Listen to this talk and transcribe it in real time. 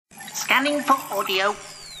Scanning for audio.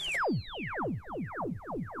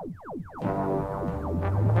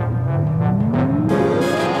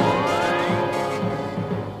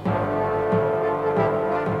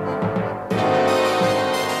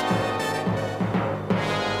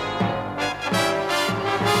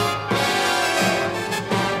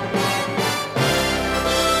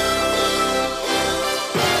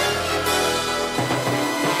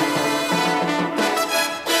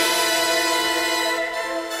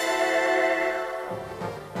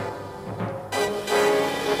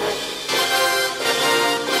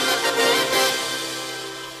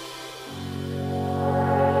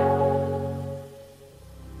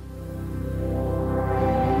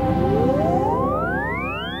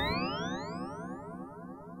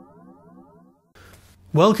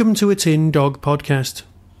 Welcome to a Tin Dog podcast.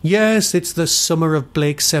 Yes, it's the summer of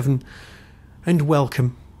Blake 7. And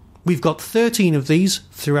welcome. We've got 13 of these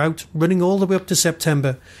throughout, running all the way up to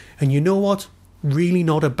September. And you know what? Really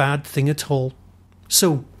not a bad thing at all.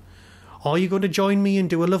 So, are you going to join me and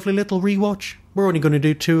do a lovely little rewatch? We're only going to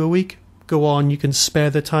do 2 a week. Go on, you can spare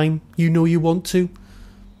the time. You know you want to.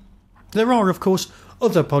 There are, of course,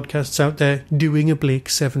 other podcasts out there doing a Blake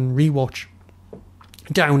 7 rewatch.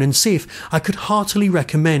 Down and Safe, I could heartily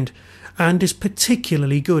recommend, and is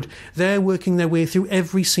particularly good. They're working their way through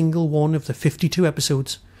every single one of the 52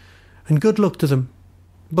 episodes, and good luck to them.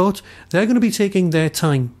 But they're going to be taking their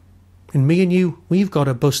time, and me and you, we've got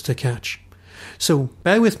a bus to catch. So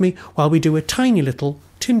bear with me while we do a tiny little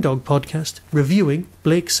Tin Dog podcast reviewing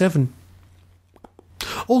Blake 7.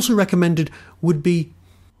 Also recommended would be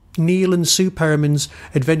Neil and Sue Perriman's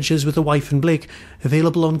Adventures with a Wife and Blake,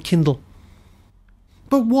 available on Kindle.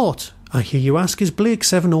 But what, I hear you ask, is Blake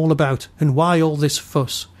 7 all about, and why all this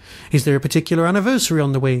fuss? Is there a particular anniversary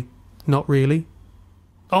on the way? Not really.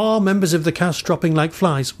 Are members of the cast dropping like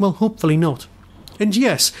flies? Well, hopefully not. And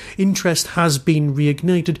yes, interest has been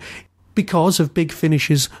reignited because of Big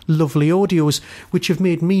Finish's lovely audios, which have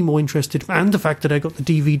made me more interested, and the fact that I got the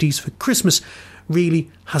DVDs for Christmas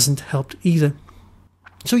really hasn't helped either.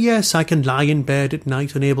 So yes, I can lie in bed at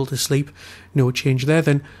night unable to sleep, no change there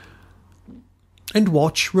then, and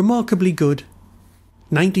watch remarkably good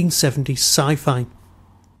 1970s sci-fi.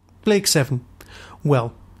 Blake 7.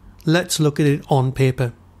 Well, let's look at it on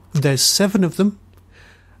paper. There's 7 of them.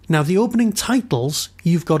 Now, the opening titles,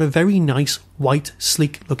 you've got a very nice, white,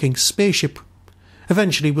 sleek-looking spaceship.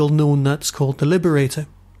 Eventually we'll know that's called the Liberator.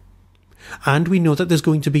 And we know that there's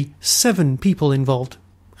going to be 7 people involved.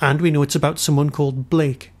 And we know it's about someone called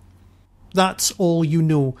Blake. That's all you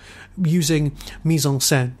know, using mise en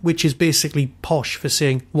scène, which is basically posh for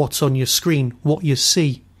saying what's on your screen, what you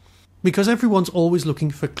see. Because everyone's always looking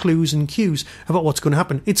for clues and cues about what's going to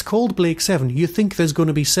happen. It's called Blake 7. You think there's going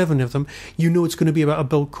to be 7 of them. You know it's going to be about a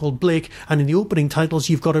boat called Blake, and in the opening titles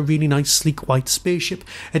you've got a really nice sleek white spaceship.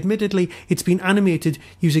 Admittedly, it's been animated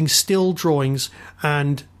using still drawings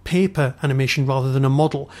and paper animation rather than a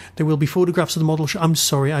model. There will be photographs of the model. I'm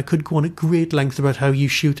sorry, I could go on at great length about how you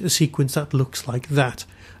shoot a sequence that looks like that.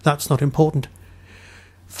 That's not important.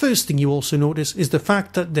 First thing you also notice is the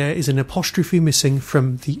fact that there is an apostrophe missing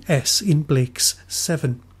from the S in Blake's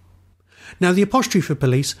 7. Now, the apostrophe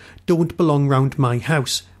police don't belong round my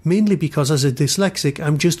house, mainly because as a dyslexic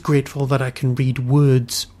I'm just grateful that I can read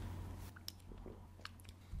words.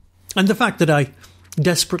 And the fact that I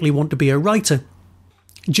desperately want to be a writer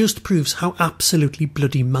just proves how absolutely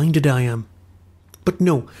bloody minded I am. But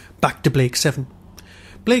no, back to Blake 7.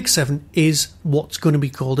 Blake 7 is what's going to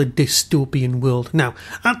be called a dystopian world. Now,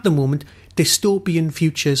 at the moment, dystopian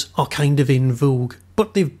futures are kind of in vogue,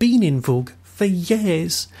 but they've been in vogue for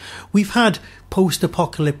years. We've had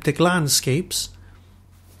post-apocalyptic landscapes,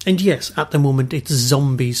 and yes, at the moment it's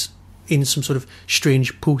zombies in some sort of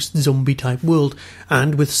strange post-zombie type world,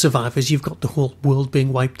 and with survivors you've got the whole world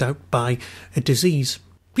being wiped out by a disease.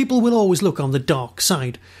 People will always look on the dark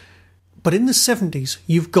side, but in the 70s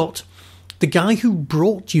you've got the guy who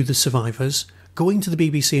brought you the survivors going to the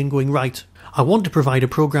BBC and going, right, I want to provide a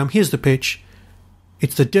programme, here's the pitch,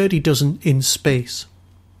 it's the Dirty Dozen in space.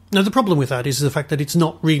 Now the problem with that is the fact that it's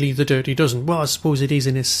not really the Dirty Dozen. Well, I suppose it is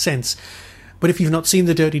in a sense, but if you've not seen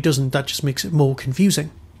the Dirty Dozen, that just makes it more confusing.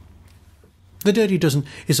 The Dirty Dozen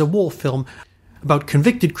is a war film about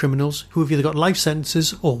convicted criminals who have either got life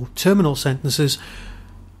sentences or terminal sentences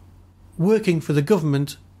working for the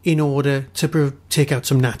government in order to take out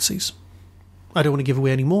some Nazis. I don't want to give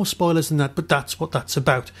away any more spoilers than that, but that's what that's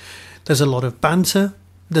about. There's a lot of banter,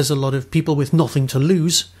 there's a lot of people with nothing to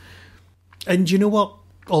lose, and you know what?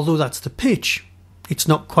 Although that's the pitch, it's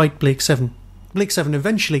not quite Blake 7. Blake 7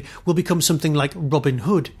 eventually will become something like Robin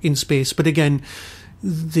Hood in space, but again,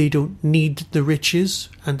 They don't need the riches,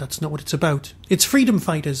 and that's not what it's about. It's freedom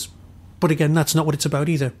fighters, but again, that's not what it's about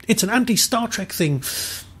either. It's an anti-Star Trek thing,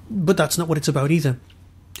 but that's not what it's about either.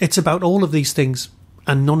 It's about all of these things,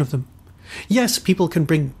 and none of them. Yes, people can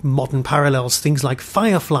bring modern parallels, things like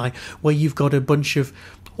Firefly, where you've got a bunch of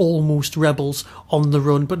almost rebels on the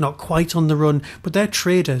run, but not quite on the run, but they're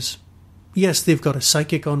traders. Yes, they've got a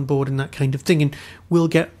psychic on board and that kind of thing, and we'll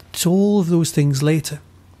get to all of those things later.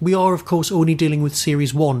 We are, of course, only dealing with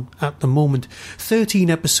Series 1 at the moment. 13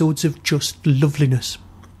 episodes of just loveliness.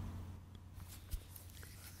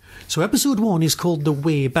 So Episode 1 is called The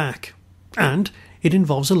Way Back, and it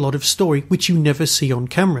involves a lot of story which you never see on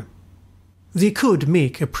camera. They could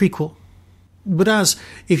make a prequel, but as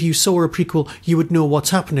if you saw a prequel you would know what's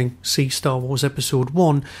happening, see Star Wars Episode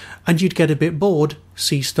 1, and you'd get a bit bored,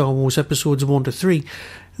 see Star Wars Episodes 1 to 3,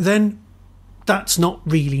 then that's not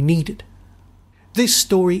really needed. This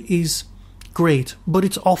story is great, but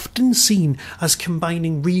it's often seen as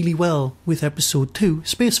combining really well with Episode 2,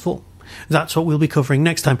 Spacefall. That's what we'll be covering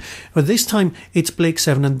next time, but this time it's Blake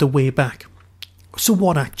 7 and The Way Back. So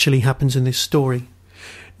what actually happens in this story?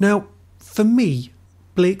 Now, for me,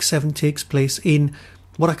 Blake 7 takes place in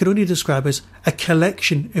what I could only describe as a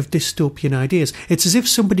collection of dystopian ideas. It's as if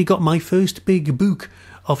somebody got my first big book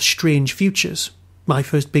of strange futures, my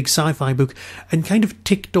first big sci-fi book, and kind of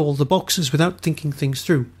ticked all the boxes without thinking things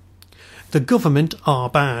through. The government are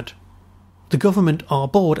bad. The government are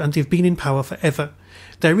bored and they've been in power forever.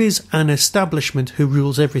 There is an establishment who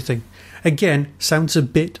rules everything. Again, sounds a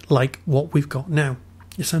bit like what we've got now.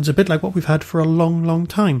 It sounds a bit like what we've had for a long, long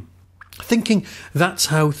time. Thinking that's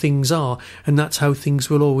how things are and that's how things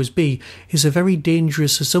will always be is a very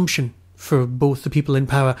dangerous assumption for both the people in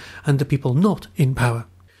power and the people not in power.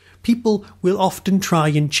 People will often try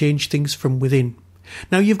and change things from within.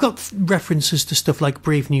 Now, you've got references to stuff like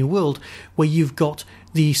Brave New World, where you've got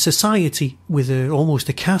the society with almost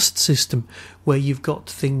a caste system, where you've got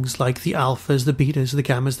things like the alphas, the betas, the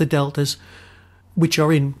gammas, the deltas, which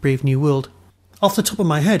are in Brave New World. Off the top of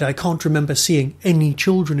my head, I can't remember seeing any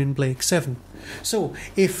children in Blake 7. So,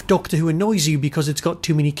 if Doctor Who annoys you because it's got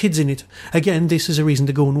too many kids in it, again, this is a reason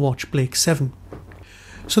to go and watch Blake 7.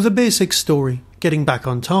 So the basic story, getting back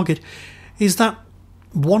on target, is that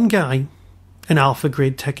one guy, an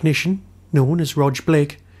alpha-grade technician, known as Rog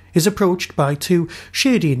Blake, is approached by two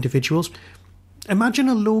shady individuals. Imagine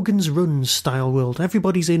a Logan's Run style world.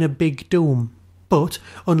 Everybody's in a big dome. But,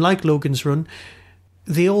 unlike Logan's Run,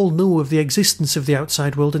 they all know of the existence of the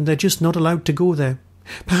outside world and they're just not allowed to go there.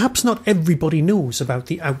 Perhaps not everybody knows about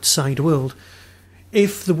the outside world.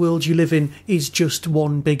 If the world you live in is just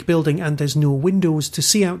one big building and there's no windows to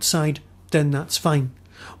see outside, then that's fine.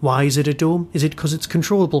 Why is it a dome? Is it because it's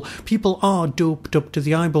controllable? People are doped up to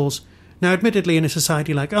the eyeballs. Now, admittedly, in a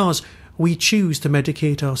society like ours, we choose to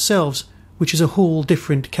medicate ourselves, which is a whole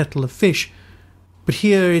different kettle of fish. But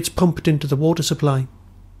here it's pumped into the water supply.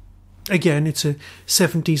 Again, it's a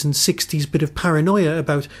 70s and 60s bit of paranoia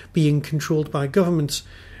about being controlled by governments.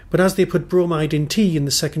 But as they put bromide in tea in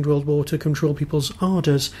the Second World War to control people's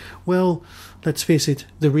ardours, well, let's face it,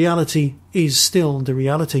 the reality is still the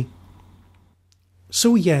reality.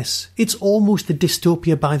 So yes, it's almost a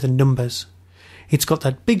dystopia by the numbers. It's got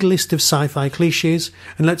that big list of sci-fi cliches,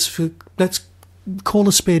 and let's call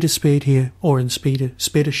a spade here, or in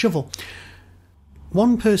spade a shovel.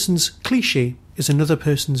 One person's cliche is another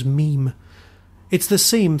person's meme. It's the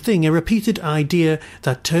same thing, a repeated idea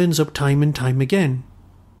that turns up time and time again.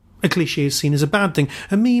 A cliche is seen as a bad thing.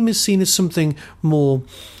 A meme is seen as something more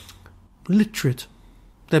literate.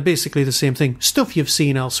 They're basically the same thing. Stuff you've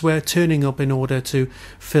seen elsewhere turning up in order to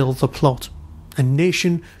fill the plot. A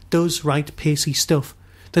nation does write pacey stuff.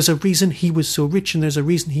 There's a reason he was so rich and there's a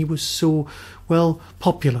reason he was so, well,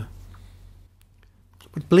 popular.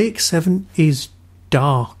 But Blake 7 is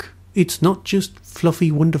dark. It's not just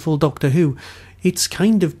fluffy, wonderful Doctor Who. It's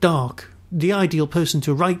kind of dark. The ideal person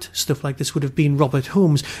to write stuff like this would have been Robert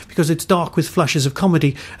Holmes, because it's dark with flashes of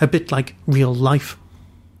comedy, a bit like real life.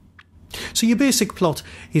 So your basic plot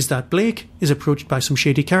is that Blake is approached by some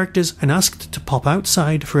shady characters and asked to pop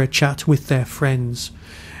outside for a chat with their friends.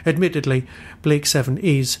 Admittedly, Blake 7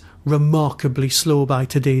 is remarkably slow by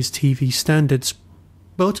today's TV standards.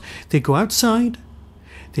 But they go outside,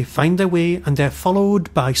 they find their way, and they're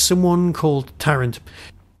followed by someone called Tarrant.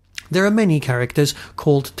 There are many characters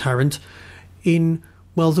called Tarrant in,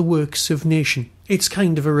 well, the works of Nation. It's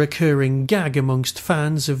kind of a recurring gag amongst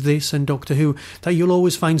fans of this and Doctor Who that you'll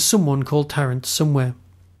always find someone called Tarrant somewhere.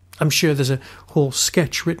 I'm sure there's a whole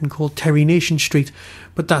sketch written called Terry Nation Street,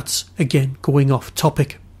 but that's, again, going off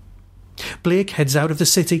topic. Blake heads out of the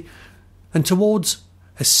city and towards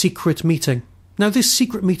a secret meeting. Now, this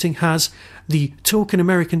secret meeting has the token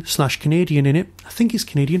American/Canadian in it. I think he's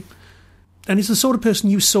Canadian. And he's the sort of person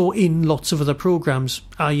you saw in lots of other programmes,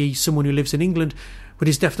 i.e. someone who lives in England but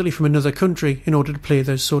is definitely from another country in order to play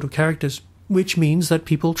those sort of characters, which means that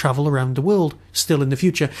people travel around the world still in the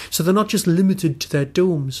future, so they're not just limited to their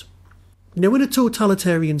domes. Now, in a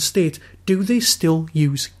totalitarian state, do they still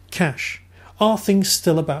use cash? Are things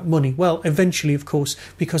still about money? Well, eventually, of course,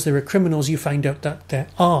 because there are criminals, you find out that there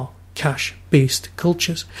are cash-based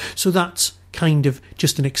cultures. So that's kind of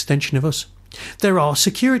just an extension of us. There are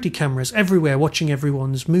security cameras everywhere watching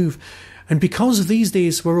everyone's move. And because these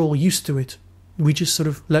days we're all used to it, we just sort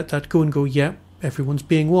of let that go and go, yeah, everyone's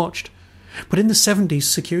being watched. But in the 70s,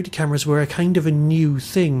 security cameras were a kind of a new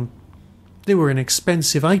thing. They were an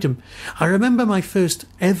expensive item. I remember my first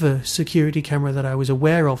ever security camera that I was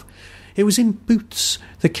aware of. It was in Boots,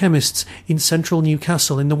 the chemists in central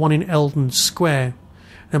Newcastle, in the one in Eldon Square.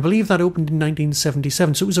 I believe that opened in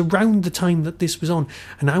 1977, so it was around the time that this was on,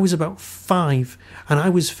 and I was about 5, and I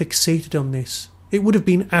was fixated on this. It would have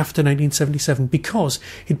been after 1977 because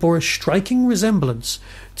it bore a striking resemblance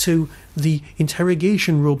to the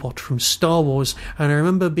interrogation robot from Star Wars, and I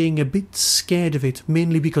remember being a bit scared of it,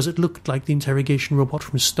 mainly because it looked like the interrogation robot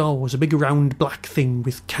from Star Wars, a big round black thing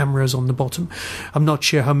with cameras on the bottom. I'm not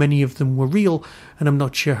sure how many of them were real, and I'm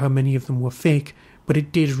not sure how many of them were fake, but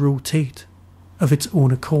it did rotate of its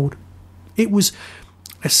own accord. It was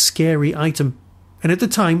a scary item, and at the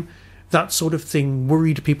time that sort of thing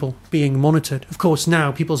worried people being monitored. Of course,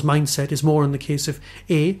 now people's mindset is more on the case of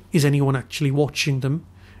A, is anyone actually watching them?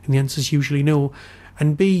 And the answer is usually no.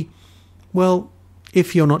 And B, well,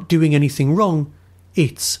 if you're not doing anything wrong,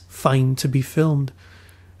 it's fine to be filmed.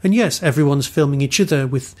 And yes, everyone's filming each other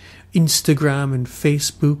with Instagram and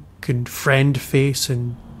Facebook and Friend Face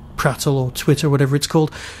and Prattle or Twitter, whatever it's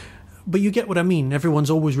called. But you get what I mean. Everyone's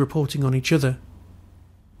always reporting on each other.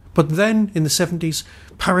 But then, in the 70s,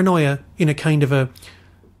 paranoia, in a kind of a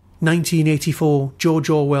 1984 George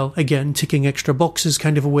Orwell, again ticking extra boxes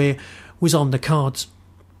kind of a way, was on the cards.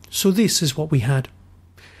 So this is what we had.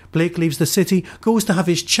 Blake leaves the city, goes to have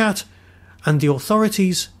his chat, and the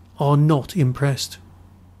authorities are not impressed.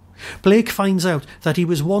 Blake finds out that he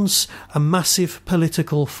was once a massive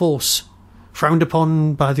political force, frowned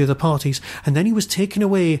upon by the other parties, and then he was taken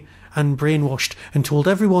away and brainwashed and told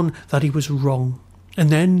everyone that he was wrong. And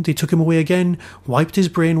then they took him away again, wiped his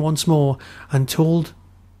brain once more, and told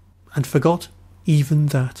and forgot even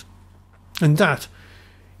that. And that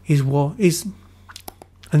is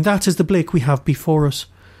the Blake we have before us.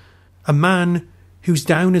 A man who's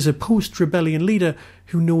down as a post-rebellion leader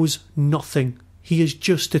who knows nothing. He is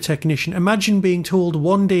just a technician. Imagine being told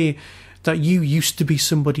one day that you used to be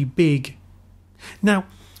somebody big. Now,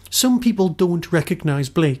 some people don't recognise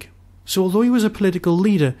Blake. So although he was a political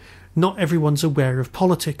leader, not everyone's aware of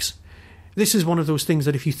politics. This is one of those things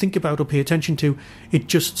that if you think about or pay attention to, it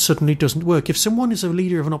just suddenly doesn't work. If someone is a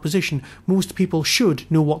leader of an opposition, most people should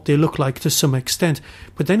know what they look like to some extent.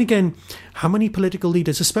 But then again, how many political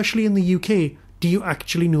leaders, especially in the UK, do you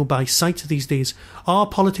actually know by sight these days? Are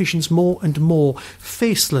politicians more and more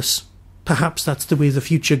faceless? Perhaps that's the way the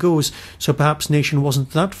future goes, so perhaps Nation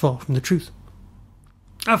wasn't that far from the truth.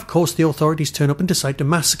 Of course, the authorities turn up and decide to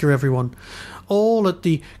massacre everyone, all at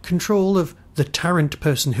the control of the Tarrant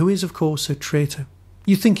person, who is, of course, a traitor.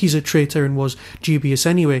 You think he's a traitor and was dubious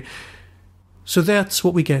anyway. So that's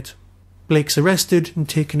what we get. Blake's arrested and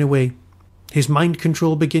taken away. His mind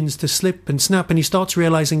control begins to slip and snap, and he starts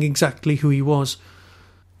realising exactly who he was.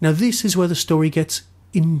 Now this is where the story gets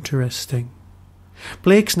interesting.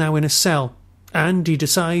 Blake's now in a cell, and he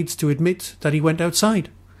decides to admit that he went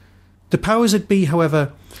outside. The powers that be,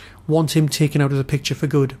 however, want him taken out of the picture for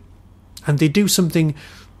good. And they do something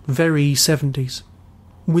very 70s,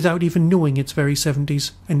 without even knowing it's very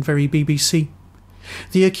 70s and very BBC.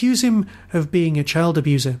 They accuse him of being a child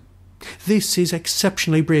abuser. This is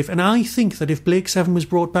exceptionally brave, and I think that if Blake 7 was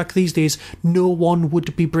brought back these days, no one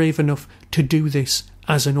would be brave enough to do this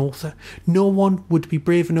as an author. No one would be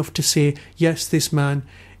brave enough to say, yes, this man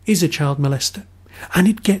is a child molester. And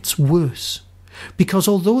it gets worse. Because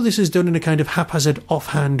although this is done in a kind of haphazard,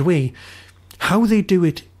 offhand way, how they do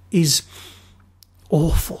it is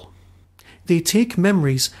awful. They take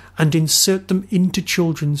memories and insert them into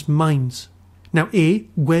children's minds. Now, A,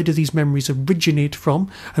 where do these memories originate from,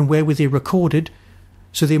 and where were they recorded?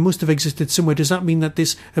 So they must have existed somewhere. Does that mean that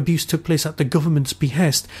this abuse took place at the government's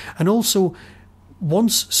behest? And also,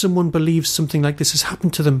 once someone believes something like this has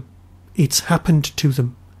happened to them, it's happened to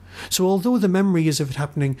them. So although the memory is of it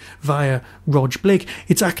happening via Rog Blake,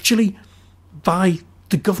 it's actually by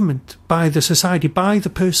the government, by the society, by the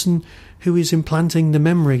person who is implanting the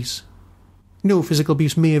memories. No, physical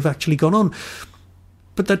abuse may have actually gone on,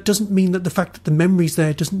 but that doesn't mean that the fact that the memory's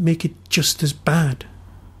there doesn't make it just as bad.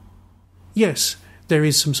 Yes, there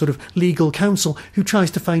is some sort of legal counsel who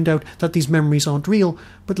tries to find out that these memories aren't real,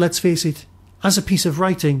 but let's face it, as a piece of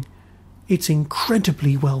writing, it's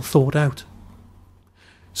incredibly well thought out.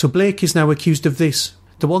 So Blake is now accused of this,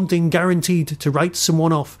 the one thing guaranteed to write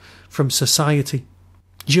someone off from society.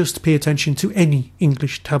 Just pay attention to any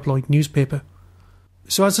English tabloid newspaper.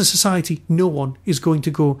 So as a society, no one is going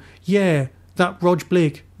to go, yeah, that Rog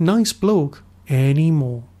Blake, nice bloke,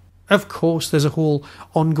 anymore. Of course, there's a whole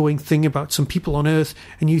ongoing thing about some people on Earth,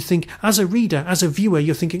 and you think, as a reader, as a viewer,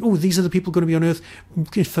 you're thinking, oh, these are the people going to be on Earth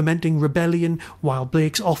fomenting rebellion, while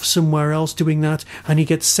Blake's off somewhere else doing that, and he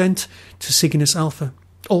gets sent to Cygnus Alpha.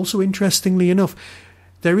 Also, interestingly enough,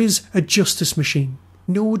 there is a justice machine.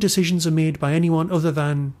 No decisions are made by anyone other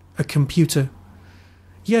than a computer.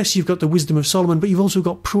 Yes, you've got the wisdom of Solomon, but you've also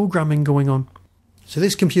got programming going on. So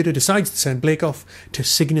this computer decides to send Blake off to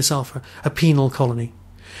Cygnus Alpha, a penal colony.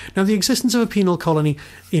 Now, the existence of a penal colony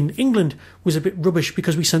in England was a bit rubbish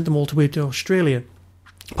because we sent them all the way to Australia,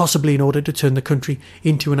 possibly in order to turn the country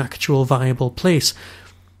into an actual viable place.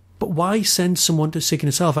 But why send someone to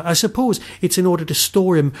Cygnus Alpha? I suppose it's in order to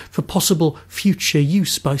store him for possible future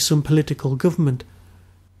use by some political government.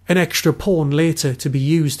 An extra pawn later to be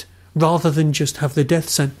used, rather than just have the death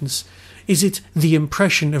sentence. Is it the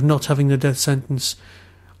impression of not having the death sentence?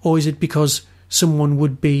 Or is it because someone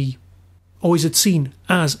would be... Or is it seen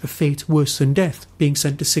as a fate worse than death, being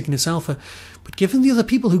sent to Cygnus Alpha? But given the other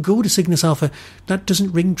people who go to Cygnus Alpha, that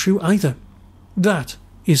doesn't ring true either. That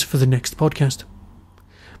is for the next podcast.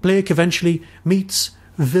 Blake eventually meets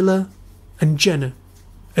Villa and Jenna,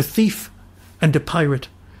 a thief and a pirate,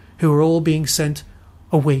 who are all being sent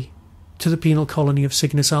away to the penal colony of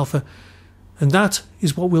Cygnus Alpha. And that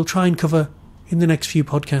is what we'll try and cover in the next few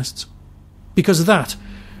podcasts. Because that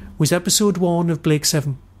was episode 1 of Blake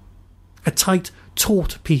 7. A tight,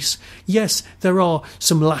 taut piece. Yes, there are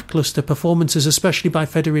some lacklustre performances, especially by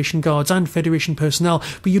Federation guards and Federation personnel,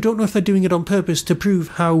 but you don't know if they're doing it on purpose to prove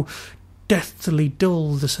how deathly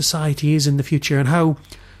dull the society is in the future and how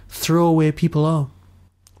throwaway people are.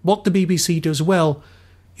 What the BBC does well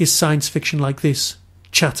is science fiction like this,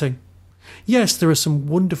 chatting. Yes, there are some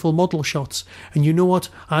wonderful model shots, and you know what?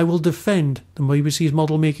 I will defend the BBC's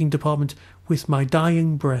model making department with my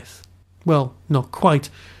dying breath. Well, not quite,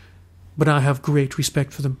 but I have great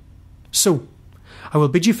respect for them. So, I will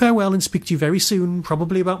bid you farewell and speak to you very soon,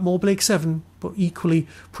 probably about more Blake 7, but equally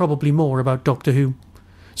probably more about Doctor Who.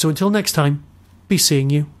 So until next time, be seeing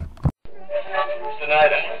you.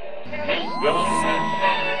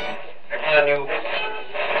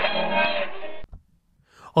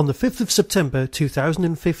 On the 5th of September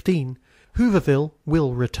 2015, Hooverville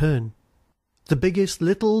will return. The biggest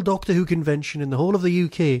little Doctor Who convention in the whole of the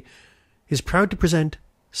UK is proud to present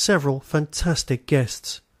several fantastic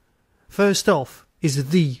guests. First off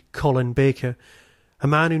is the Colin Baker, a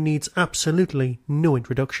man who needs absolutely no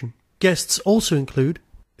introduction. Guests also include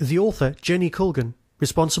the author Jenny Colgan,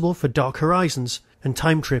 responsible for Dark Horizons and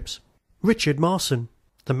Time Trips, Richard Marson,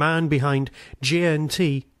 the man behind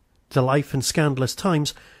JNT, The Life and Scandalous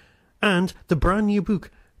Times, and the brand new book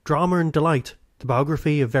Drama and Delight, the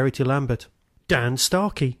biography of Verity Lambert, Dan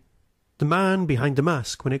Starkey, the man behind the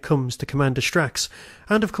mask when it comes to Commander Strax,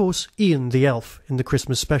 and of course Ian the Elf in the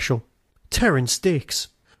Christmas special, Terence Dix,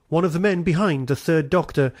 one of the men behind the Third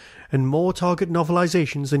Doctor and more Target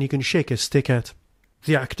novelisations than you can shake a stick at,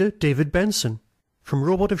 the actor David Benson, from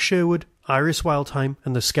Robot of Sherwood, Iris Wildtime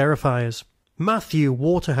and the Scarifiers, Matthew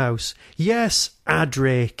Waterhouse, yes,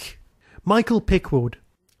 Adrake, Michael Pickwood,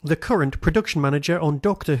 the current production manager on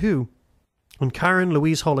Doctor Who, and Karen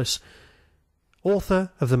Louise Hollis, author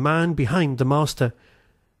of The Man Behind the Master,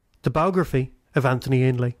 the biography of Anthony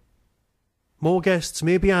Ainley. More guests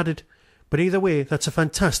may be added, but either way, that's a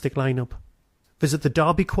fantastic lineup. Visit the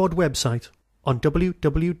Derby Quad website on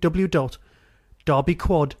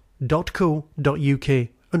www.derbyquad.co.uk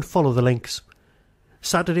and follow the links.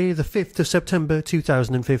 Saturday the 5th of September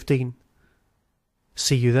 2015.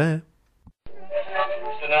 See you there.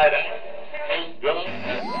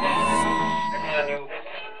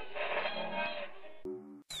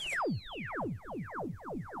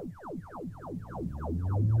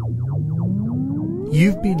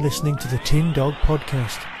 You've been listening to the Tin Dog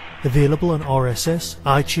Podcast, available on RSS,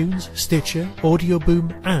 iTunes, Stitcher, Audio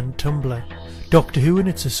Boom and Tumblr. Doctor Who and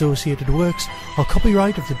its associated works are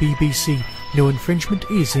copyright of the BBC. No infringement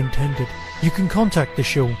is intended. You can contact the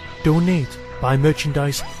show, donate, buy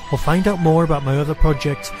merchandise or find out more about my other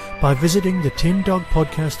projects by visiting the Tin Dog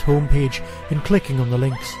Podcast homepage and clicking on the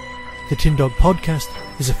links. The Tin Dog Podcast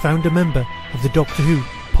is a founder member of the Doctor Who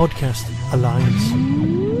Podcast Alliance.